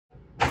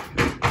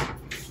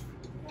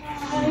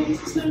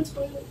There's no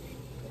toilet.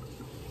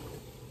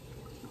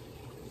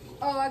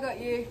 Oh, I got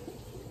you.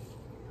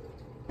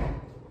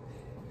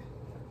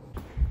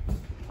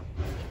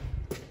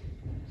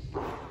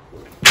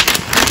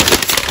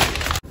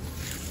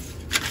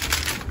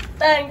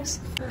 Thanks.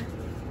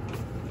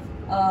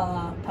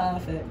 Ah,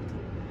 perfect.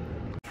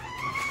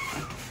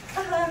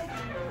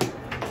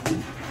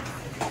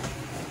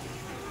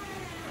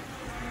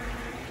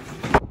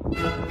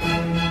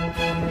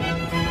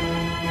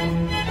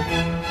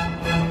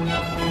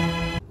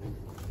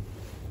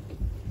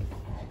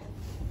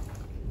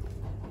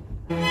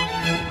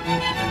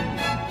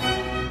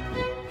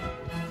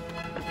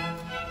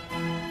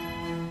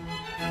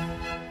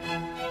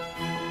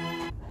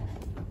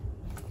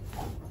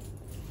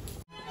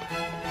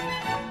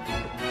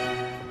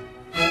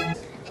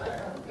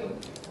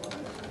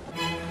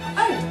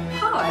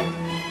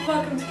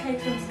 Welcome to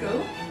Caterham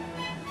School.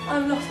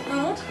 I'm Lost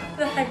Ronald,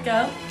 the head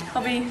girl.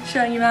 I'll be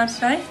showing you around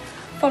today.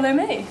 Follow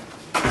me.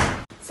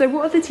 So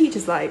what are the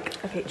teachers like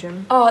at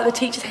Caterham? Oh, the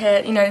teachers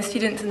here, you know, the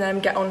students and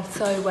them get on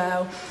so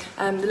well.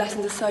 The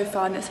lessons are so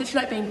fun. It's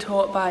literally like being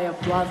taught by your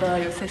brother,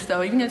 your sister,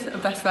 or even your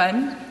best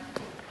friend.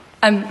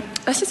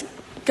 Let's just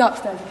go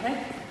upstairs,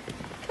 okay?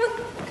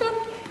 Come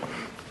on.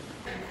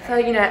 So,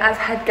 you know, as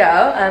head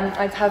girl,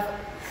 I have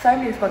so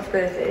many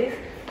responsibilities.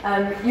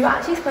 You're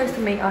actually supposed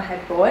to meet our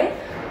head boy,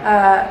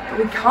 but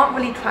we can't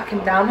really track him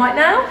down right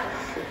now.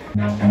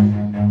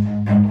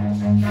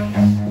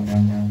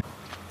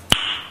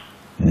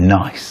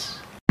 Nice.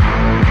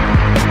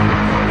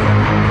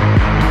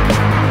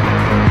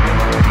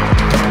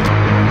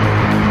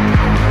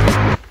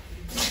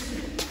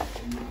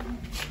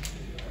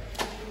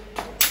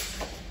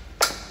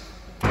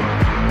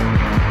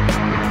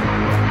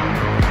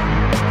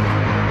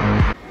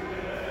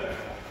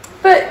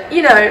 But,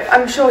 you know,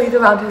 I'm sure he's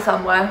around here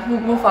somewhere.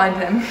 We'll find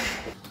him.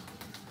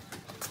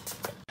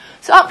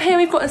 So up here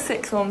we've got a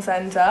sixth form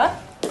centre.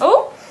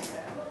 Oh!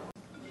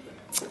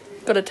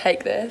 Gotta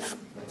take this.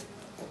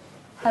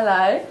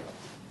 Hello?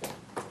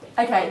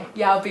 Okay,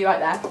 yeah, I'll be right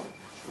there.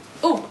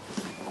 Oh!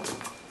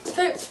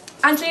 So,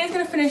 Angelina's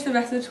gonna finish the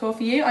rest of the tour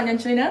for you, aren't you,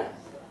 Angelina?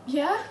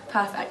 Yeah?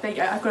 Perfect, there you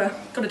go, I've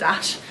got a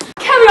dash.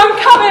 Kerry, I'm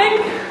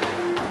coming!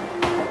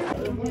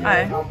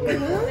 Oh.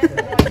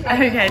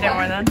 Okay, don't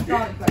worry then.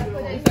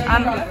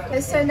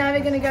 So now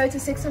we're going to go to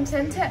Sixth Form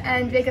Centre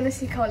and we're going to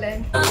see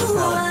Colin.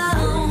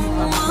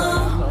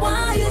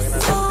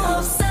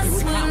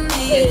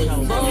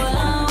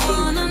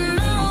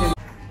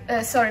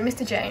 Sorry,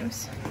 Mr.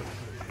 James.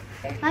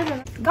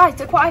 Guys,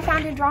 look what I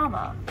found in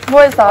drama.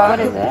 What is that? What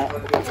is it?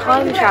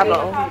 Time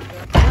travel.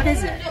 What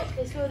is it?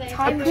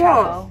 Time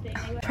travel.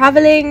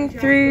 Traveling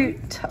through.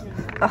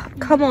 Oh,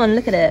 come on,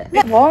 look at it.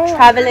 What?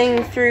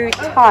 Traveling through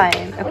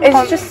time.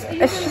 It's just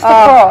a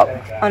prop.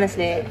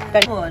 Honestly,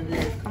 don't. Come on,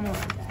 Liz. Come on.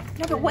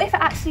 No, but what if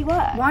it actually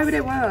works? Why would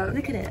it work?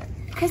 Look at it.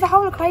 Because the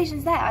whole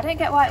equation's there. I don't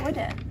get why it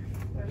wouldn't.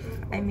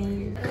 I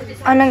mean,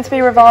 I'm meant to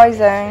be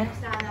revising.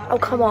 Oh,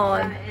 come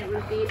on.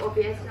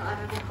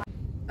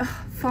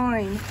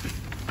 Fine.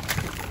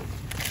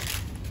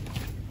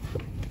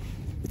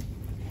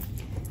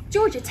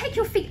 Georgia, take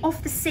your feet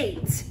off the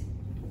seat.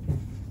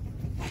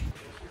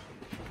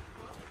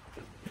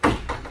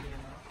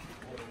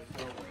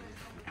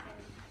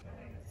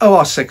 Oh,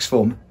 our sixth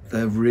form.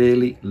 They're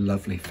really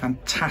lovely,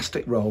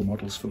 fantastic role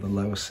models for the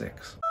lower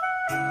six.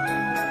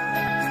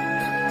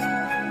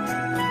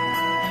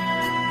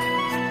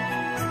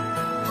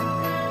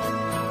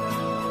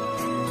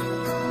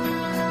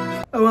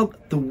 Oh, well,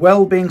 the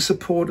well-being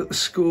support at the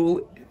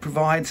school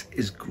provides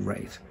is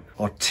great.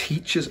 Our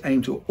teachers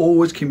aim to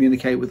always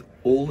communicate with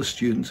all the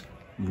students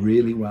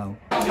really well.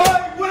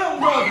 I will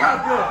not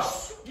have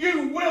this!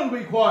 You will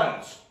be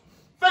quiet!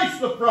 Face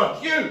the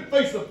front, you!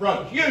 Face the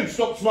front, you!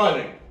 Stop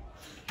smiling!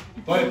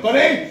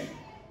 Buddy!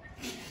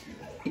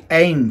 We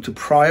aim to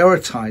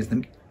prioritise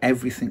them in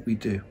everything we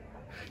do.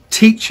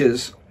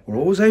 Teachers are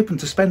always open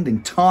to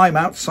spending time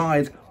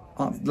outside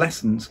our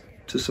lessons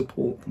to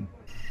support them.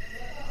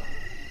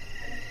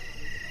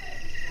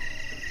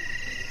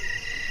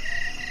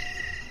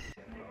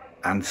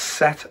 And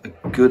set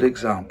a good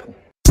example.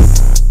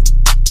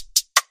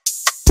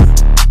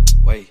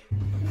 Wait.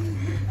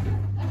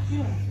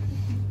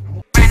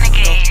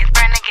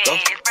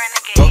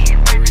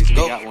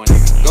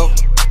 Go.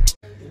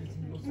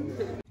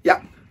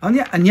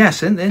 Yeah, and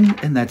yes,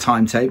 in their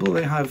timetable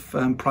they have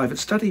private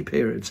study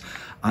periods,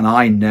 and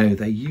I know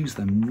they use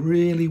them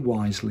really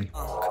wisely.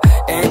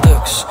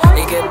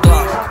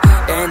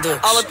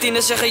 Alle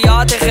tieners zeggen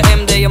ja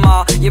tegen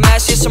MDMA. Je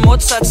meisje is een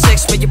mot, staat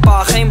seks met je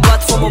pa. Geen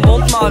blad voor mijn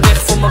mond, maar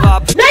recht voor mijn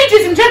rap.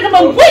 Ladies and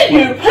gentlemen, will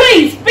you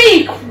please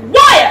be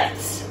quiet?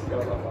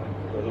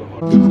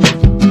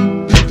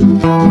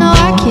 No,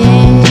 I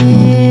can't.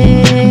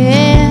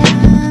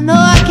 No,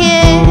 I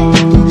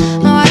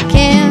can't. No, I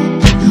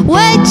can't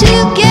wait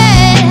to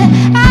get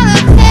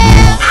out of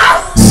here.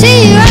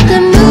 See you at the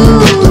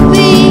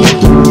movies.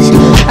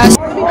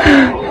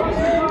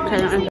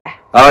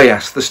 Oh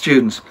yes, the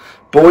students.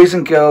 Boys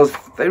and girls,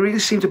 they really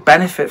seem to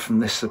benefit from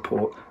this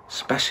support,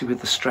 especially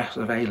with the stress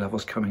of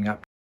A-levels coming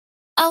up.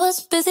 I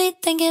was busy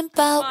thinking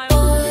about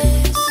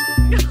boys.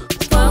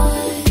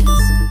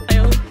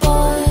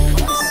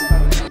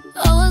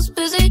 I was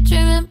busy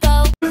dreaming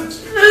about.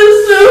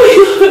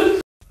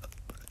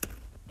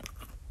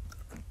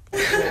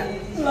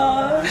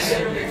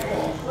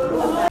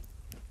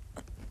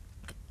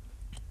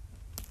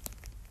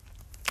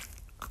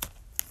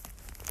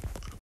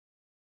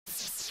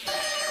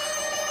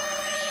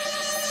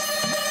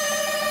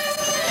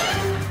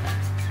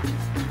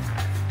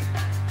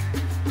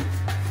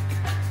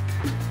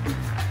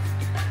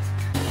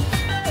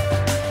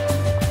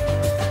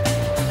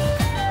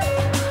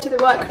 To the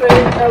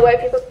workroom where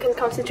people can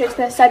concentrate on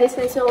their studies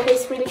and it's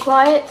always really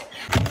quiet.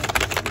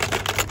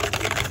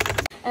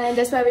 And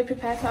that's where we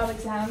prepare for our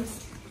exams.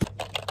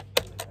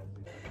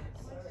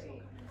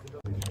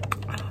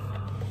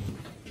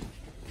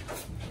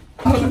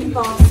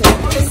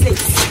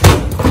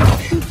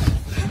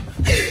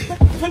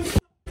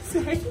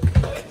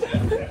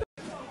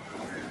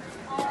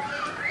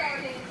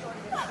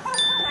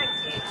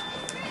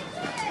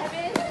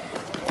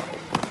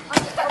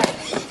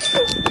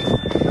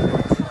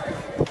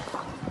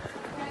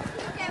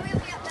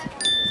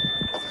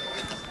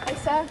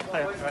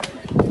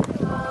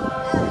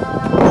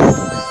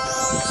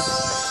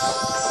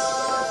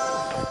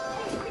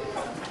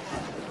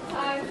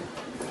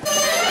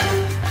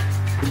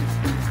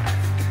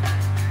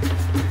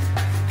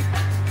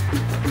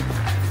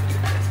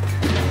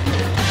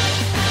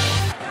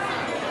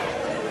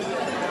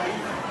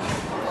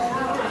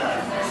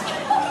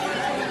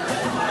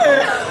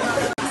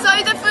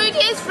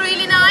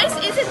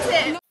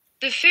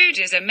 The food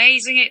is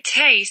amazing, it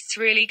tastes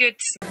really good.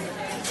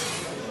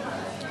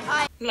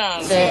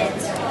 Love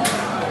it.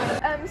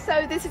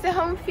 So this is a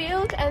home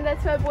field and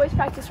that's where boys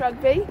practice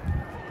rugby.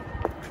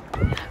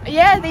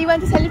 Yeah, they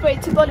went to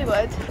celebrate to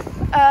Bollywood.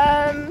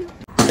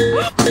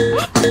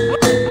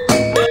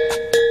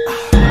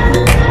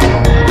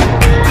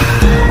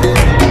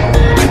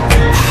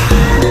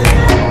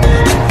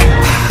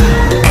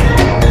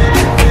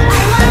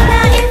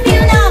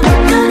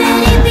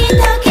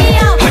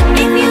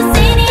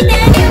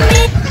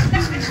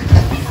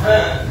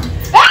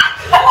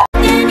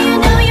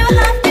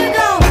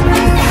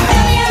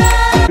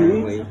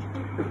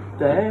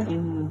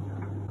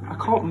 I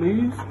can't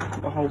move.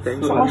 The whole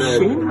thing.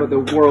 But the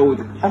world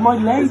and my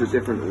legs is a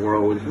different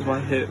world. My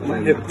hip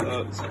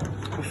hurts.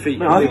 My feet.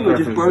 Man, I think I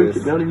just broke it.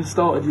 They haven't even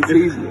started your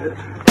season yet.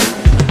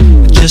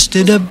 Just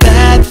did a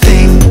bad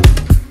thing.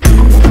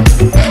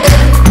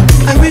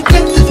 I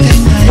regret the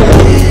thing I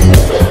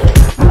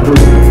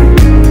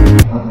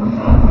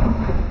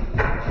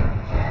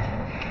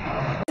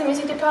did. The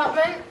music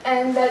department,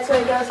 and that's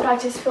where girls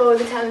practice for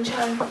the talent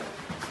show.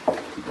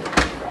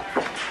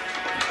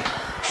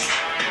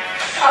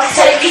 I'll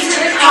take you to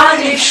the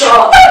candy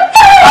shop.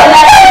 I'll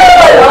let you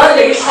have a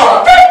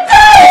lollipop.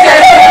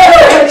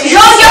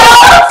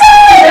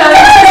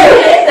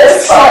 Hit the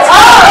spot.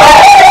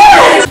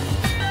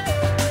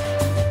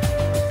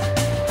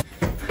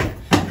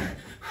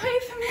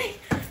 Wait for me.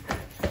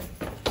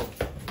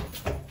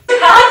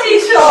 Candy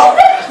shop.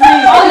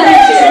 I'll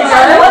let you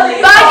have a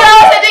lollipop. Bye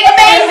girls, I think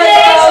amazing.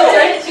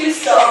 Don't you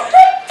stop.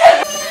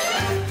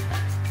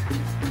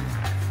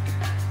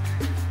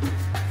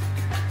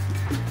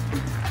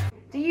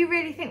 Do you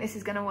really think this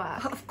is going to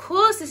work? Of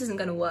course this isn't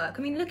going to work.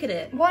 I mean, look at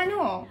it. Why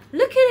not?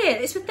 Look at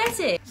it. It's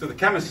pathetic. So the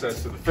chemist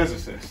says to the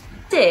physicist.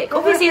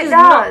 Obviously it it's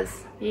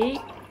does.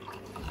 Not.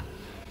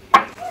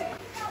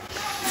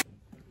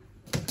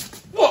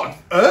 What on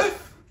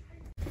earth?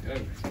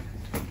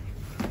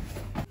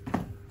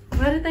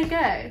 Where did they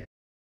go?